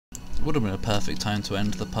Would have been a perfect time to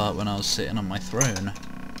end the part when I was sitting on my throne.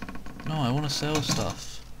 No, I want to sell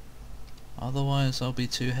stuff. Otherwise I'll be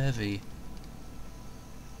too heavy.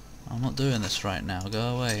 I'm not doing this right now,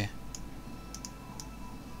 go away.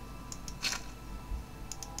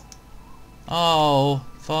 Oh,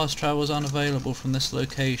 fast travel's unavailable from this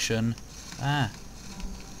location. Ah,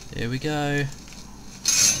 here we go.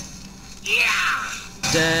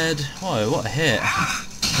 Dead. Whoa, what a hit.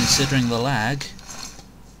 Considering the lag.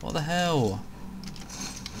 What the hell?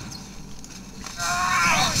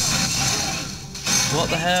 What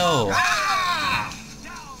the hell?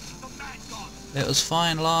 It was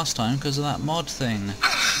fine last time because of that mod thing.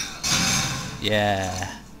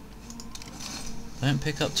 Yeah. Don't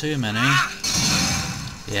pick up too many.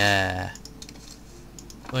 Yeah.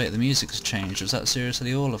 Wait, the music's changed. Was that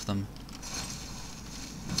seriously all of them?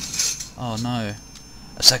 Oh no.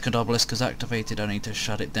 A second obelisk is activated. I need to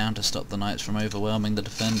shut it down to stop the knights from overwhelming the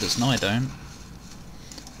defenders. No, I don't.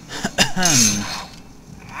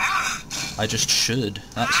 I just should,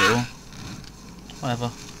 that's all.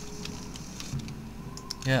 Whatever.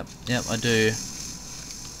 Yep, I do.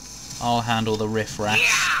 I'll handle the riff-raff.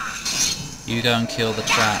 You go and kill the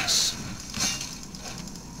twats.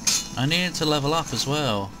 I needed to level up as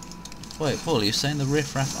well. Wait, Paul, you're saying the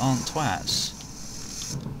riff-raff aren't twats?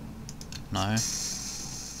 No.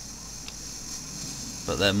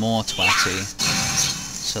 But they're more twatty,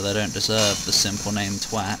 so they don't deserve the simple name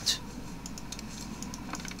twat.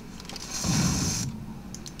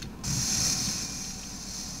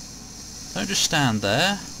 Don't just stand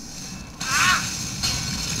there.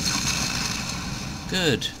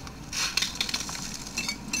 Good.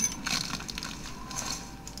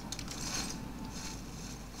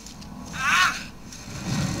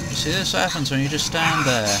 You see, this happens when you just stand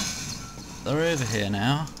there. They're over here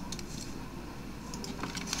now.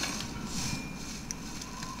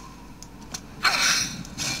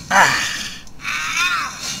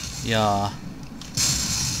 Yeah.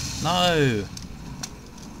 No!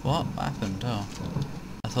 What happened? Oh.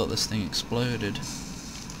 I thought this thing exploded.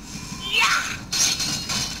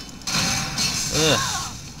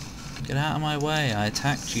 Ugh! Get out of my way, I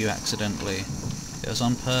attacked you accidentally. It was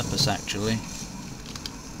on purpose, actually.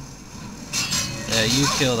 Yeah, you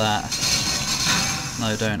kill that.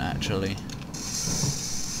 No, don't actually.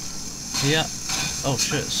 Yeah. Oh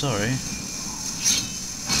shit, sorry.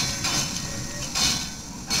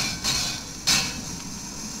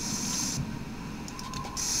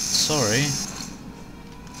 Sorry.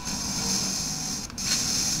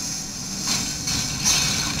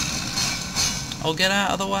 Oh, get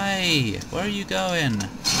out of the way! Where are you going?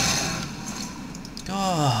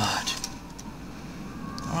 God!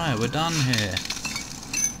 Alright, we're done here.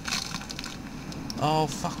 Oh,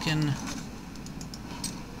 fucking...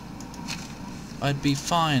 I'd be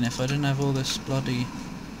fine if I didn't have all this bloody...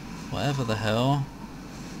 whatever the hell.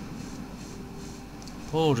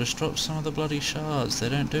 Paul, just drop some of the bloody shards. They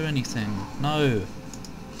don't do anything. No.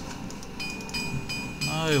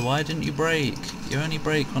 No, why didn't you break? You only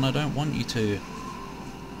break when I don't want you to.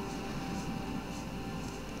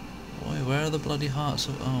 Boy, where are the bloody hearts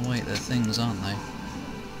of... Oh wait, they're things, aren't they?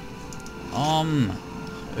 Oh,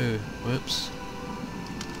 whoops.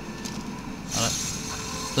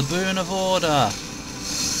 The boon of order!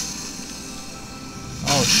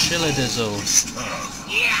 Oh, shilladizzle.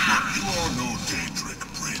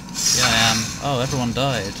 Yeah, I am. Oh, everyone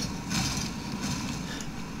died.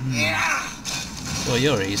 Well,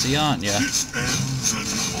 you're easy, aren't you? This ends and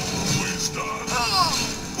always does.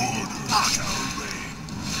 Order shall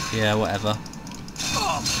reign. Yeah, whatever.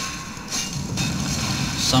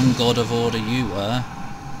 Some god of order you were.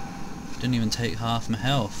 Didn't even take half my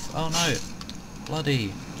health. Oh no!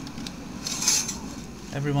 Bloody!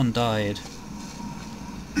 Everyone died.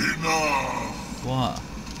 Enough! What?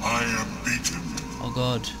 I am beaten. Oh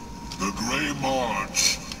god. The Grey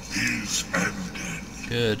March is ended.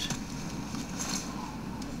 Good.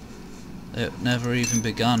 It never even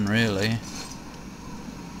begun, really.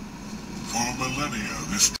 For millennia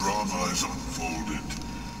this drama has unfolded,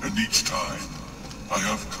 and each time I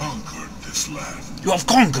have conquered this land. You have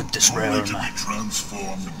conquered this only realm! to be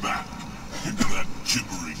transformed back into that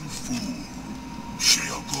gibbering fool,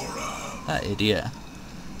 Sheogora. That idiot.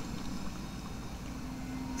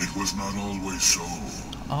 It was not always so.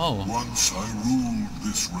 Oh. Once I ruled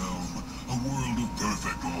this realm, a world of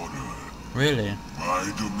perfect order. Really? My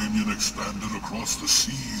dominion expanded across the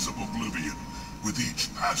seas of Oblivion with each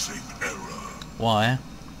passing era. Why?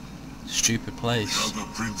 Stupid place. The other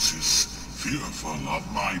princes, fearful of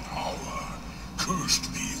my power, cursed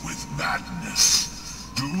me with madness,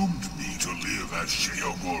 doomed me to live as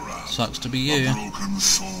Sheogora. Sucks to be you. A broken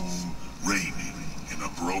soul reigning in a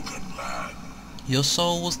broken land. Your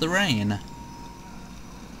soul was the rain.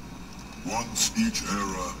 Once each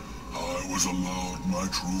era, I was allowed my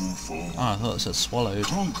true form, Oh, I thought it said swallowed.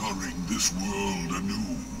 conquering this world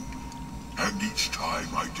anew. And each time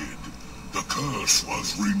I did, the curse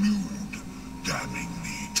was renewed, damning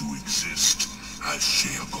me to exist as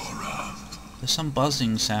Sheogora. There's some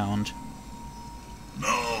buzzing sound.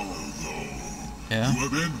 Now, though, Yeah? you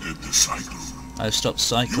have ended the cycle. I've stopped You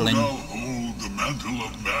cycling. now hold the mantle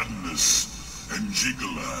of madness, and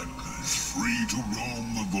Jigalag is free to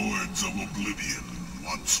roam the voids of Oblivion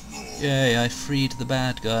once more. Yay, I freed the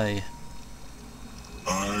bad guy.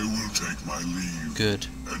 I will take my leave. Good.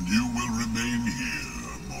 And you will remain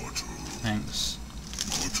here, mortal. Thanks.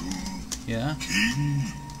 Mortal, Yeah?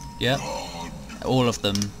 king, Yep. god, All of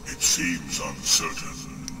them. it seems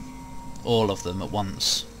uncertain. All of them at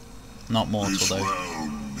once. Not mortal This though.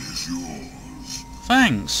 realm is yours.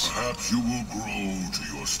 Thanks! Perhaps you will grow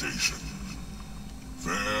to your station.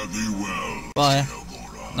 Fare thee well, Bye.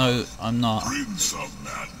 Sheogora, No, I'm not. Prince of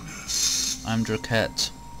Madness. I'm Drakette,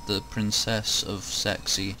 the princess of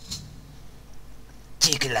sexy.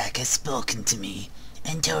 Jigalag has spoken to me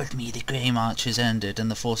and told me the Grey March has ended and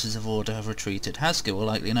the forces of order have retreated. Haskell will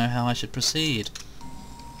likely know how I should proceed.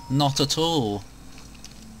 Not at all.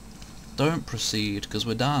 Don't proceed, because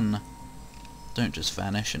we're done. Don't just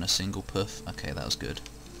vanish in a single puff. Okay, that was good.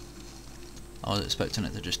 I was expecting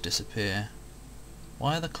it to just disappear.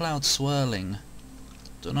 Why are the clouds swirling?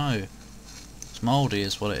 Dunno. It's mouldy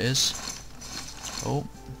is what it is. Oh,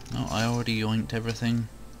 no, I already yoinked everything.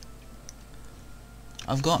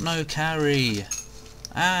 I've got no carry!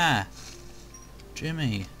 Ah!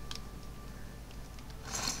 Jimmy.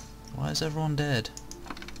 Why is everyone dead?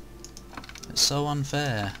 It's so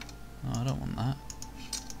unfair. No, I don't want that.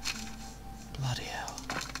 Bloody hell.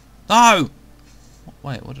 No!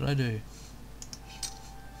 Wait, what did I do?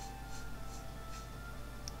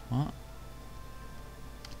 What?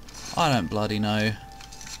 I don't bloody know.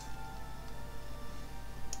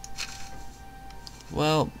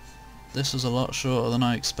 Well, this was a lot shorter than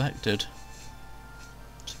I expected.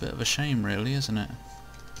 It's a bit of a shame really, isn't it?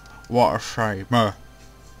 What a shame.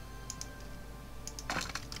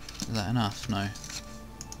 Is that enough? No.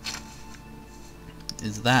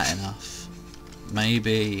 Is that enough?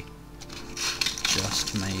 Maybe.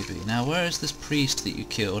 Just maybe. Now where is this priest that you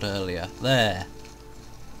killed earlier? There.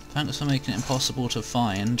 Thanks for making it impossible to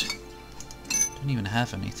find. Don't even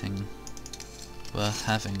have anything worth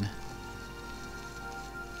having.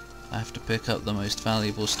 I have to pick up the most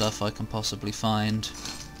valuable stuff I can possibly find.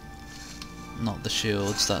 Not the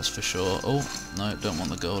shields, that's for sure. Oh, no, don't want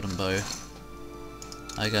the golden bow.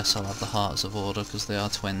 I guess I'll have the hearts of order because they are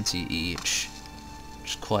 20 each.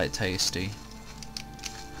 Which is quite tasty.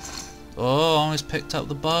 Oh, I almost picked up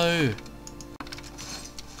the bow!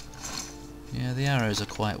 Yeah, the arrows are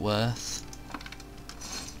quite worth.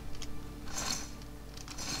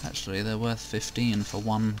 Actually, they're worth 15 for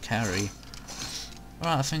one carry.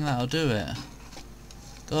 Right, I think that'll do it.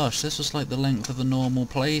 Gosh, this was like the length of a normal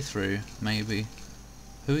playthrough, maybe.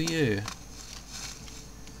 Who are you?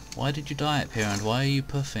 Why did you die up here and why are you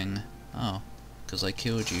puffing? Oh, because I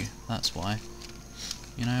killed you, that's why.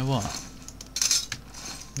 You know what?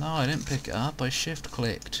 No, I didn't pick it up, I shift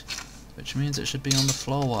clicked. Which means it should be on the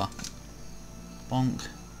floor. Bonk.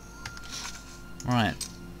 Right,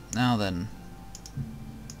 now then.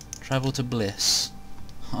 Travel to Bliss.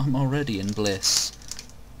 I'm already in Bliss.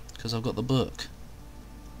 Because I've got the book.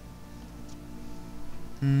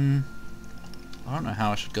 I don't know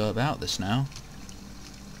how I should go about this now.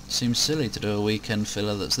 Seems silly to do a weekend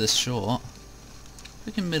filler that's this short.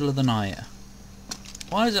 Freaking middle of the night.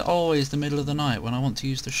 Why is it always the middle of the night when I want to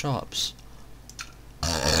use the shops?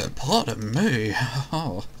 Pardon me.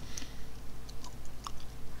 Oh.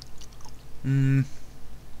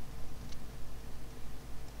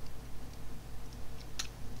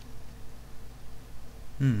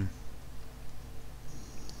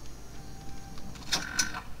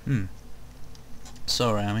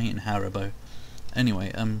 Sorry, I'm eating Haribo.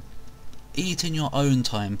 Anyway, eat in your own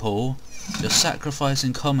time, Paul. You're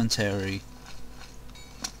sacrificing commentary.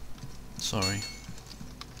 Sorry.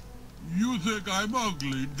 You think I'm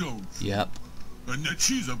ugly, don't you? Yep. And that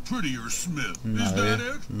she's a prettier smith. No. Is that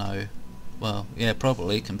it? No. Well, yeah,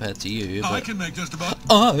 probably compared to you, but... I can make just about...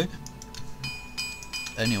 Oh!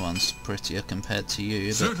 Anyone's prettier compared to you,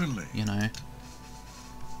 but... Certainly. You know.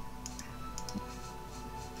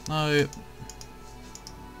 No.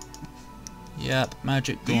 Yep,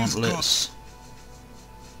 magic gauntlets.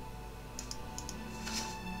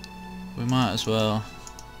 We might as well.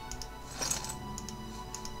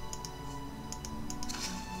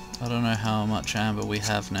 I don't know how much amber we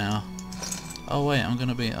have now. Oh wait, I'm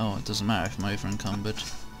gonna be... Oh, it doesn't matter if I'm over encumbered.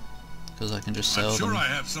 Because I can just sell them. I'm sure I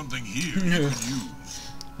have something here you could use.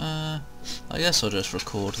 I guess I'll just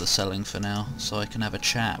record the selling for now, so I can have a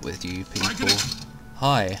chat with you people.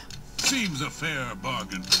 Hi. Seems a fair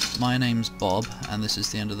bargain. My name's Bob, and this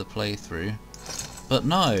is the end of the playthrough. But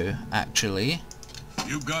no, actually,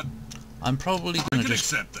 You've got... I'm probably I gonna can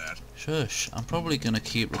just... accept that. Shush. I'm probably gonna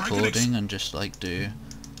keep recording and just like do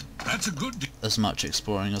That's a good deal. as much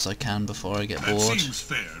exploring as I can before I get That bored seems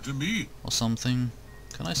fair to me. or something.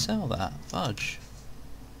 Can I sell that? Fudge.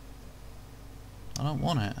 I don't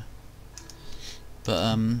want it.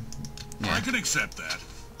 But yeah. I can accept that.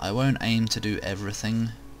 I won't aim to do everything.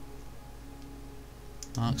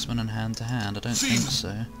 Marksman and hand to hand, I don't think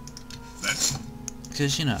so. That's...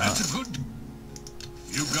 Because, you know, That's a good...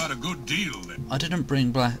 You've got a good deal then. I didn't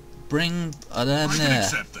bring I I can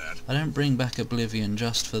accept that. I don't bring back Oblivion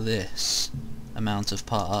just for this amount of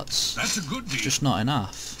parts. That's a good deal. Just not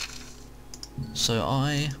enough. So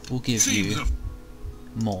I will give Seems you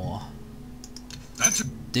more. That's a...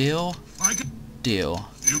 Deal? I can... Deal.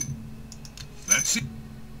 You... That's it.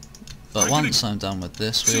 But I can once I'm done with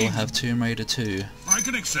this, we will have Tomb Raider 2. I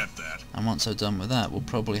can accept that. And once I'm done with that, we'll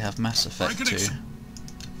probably have Mass Effect 2.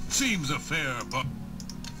 Seems a fair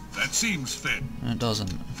That seems fair. And it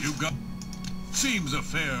doesn't. You've got... Seems a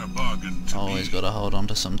fair bargain to Always me. gotta hold on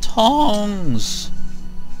to some tongs!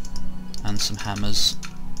 And some hammers.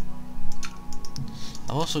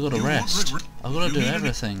 I've also got to You won't rest. regret- I've got to you do need an-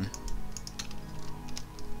 everything.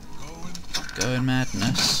 Going... Go in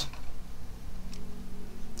madness.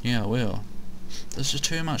 Yeah, I will. There's just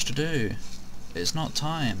too much to do. It's not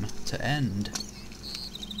time to end.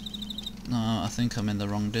 No, I think I'm in the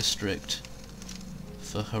wrong district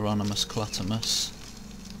for Hieronymus Cluttimus.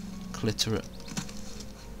 Clitorit.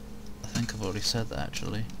 I think I've already said that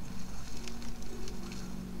actually.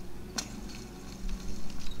 The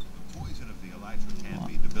poison of the elytra can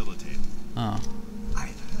be debilitating. Oh. I've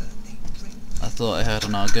heard they drink. I thought I heard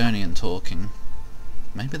an Argonian talking.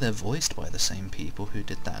 Maybe they're voiced by the same people who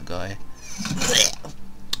did that guy.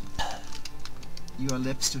 Your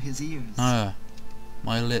lips to his ears. No.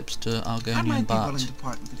 My lips to I Argonian might be willing butt. to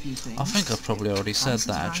part with a few things. I think I've probably already said Price is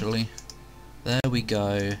that right. actually. There we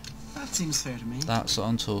go. That seems fair to me. That's what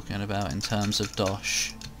I'm talking about in terms of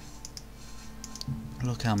dosh.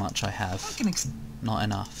 Look how much I I have. can Not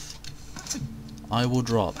enough. that's a, I will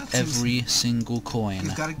drop That seems- every single coin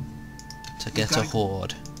you've got to... to get a gotta-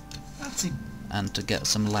 horde That's it. and to get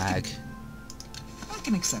some lag. I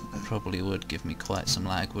can accept that. Probably would give me quite some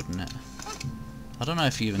lag, wouldn't it? I don't know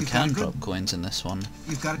if you even You've got can a good- drop coins in this one.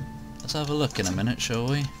 You've got to... Let's have a look in a minute, shall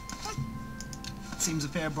we? Seems a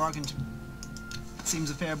fair bargain to...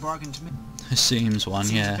 Seems a fair bargain to me. Seems one,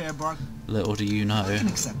 Seems a yeah. fair bargain. Little do you I can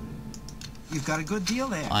know, accept. You've got a good deal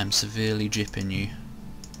there. I'm severely jipping you.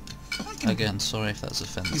 I can... Again, sorry if that's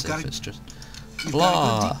offensive, gotta- it's just... You've Blah!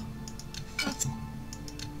 got a good deal. That's...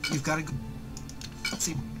 You've got a good...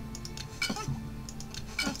 See...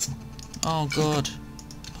 That's... Oh god.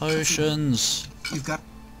 Potions! You've got...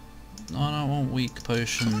 I don't want weak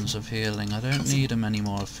potions of healing. I don't need them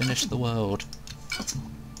anymore. I've finished the world.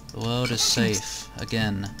 The world is safe,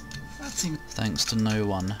 again, That seems... thanks to no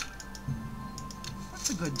one. That's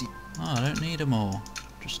a good deal. Oh, I don't need them all.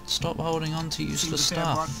 Just stop holding on to useless Seems a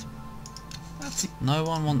fair stuff. That's... No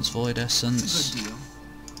one wants void That's a essence. good deal.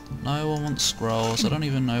 No one wants scrolls. I don't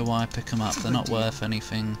even know why I pick them up. That's a They're good not deal. worth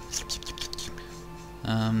anything.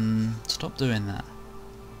 Stop doing that.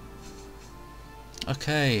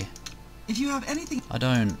 Okay, If you have anything... I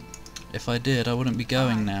don't. If I did, I wouldn't be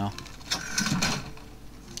going now.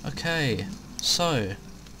 Okay, so,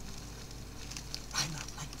 I'm not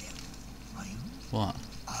like them. Are you? what?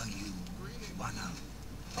 Are you one of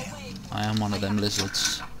them? I am one of them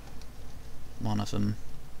lizards. One of them.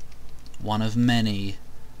 One of many.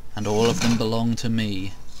 And all of them belong to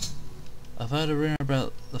me. I've heard a rumour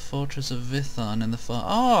about the fortress of Vithon in the far...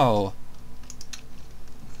 Oh!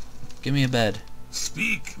 Give me a bed.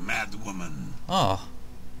 Speak, mad woman. Oh.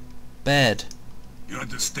 Bed. You're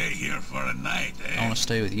to stay here for a night, eh? I want to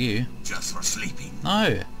stay with you. Just for sleeping.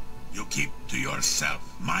 No. You keep to yourself.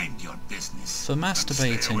 Mind your business. For And stay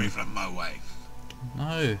masturbating. away from my wife.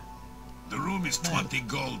 No. The room is 20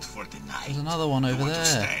 gold for tonight. There's another one over you want to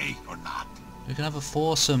there. stay or not? We can have a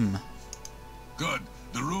foursome. Good.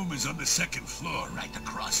 The room is on the second floor, right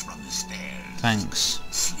across from the stairs. Thanks.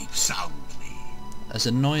 Sleep soundly. As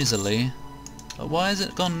in noisily. But why has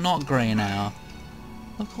it gone not grey now?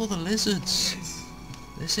 Look, all the lizards. Yes.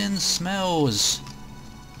 This inn smells.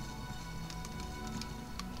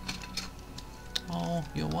 Oh,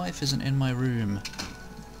 your wife isn't in my room.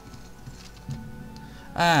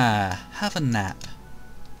 Have a nap.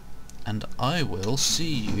 And I will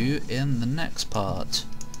see you in the next part,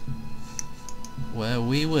 where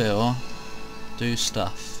we will do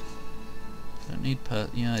stuff. Don't need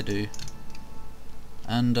yeah, I do.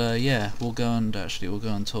 And yeah, we'll go and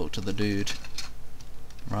talk to the dude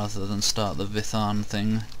rather than start the Vithan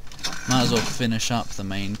thing. Might as well finish up the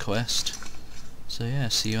main quest. So yeah,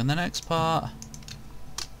 see you in the next part.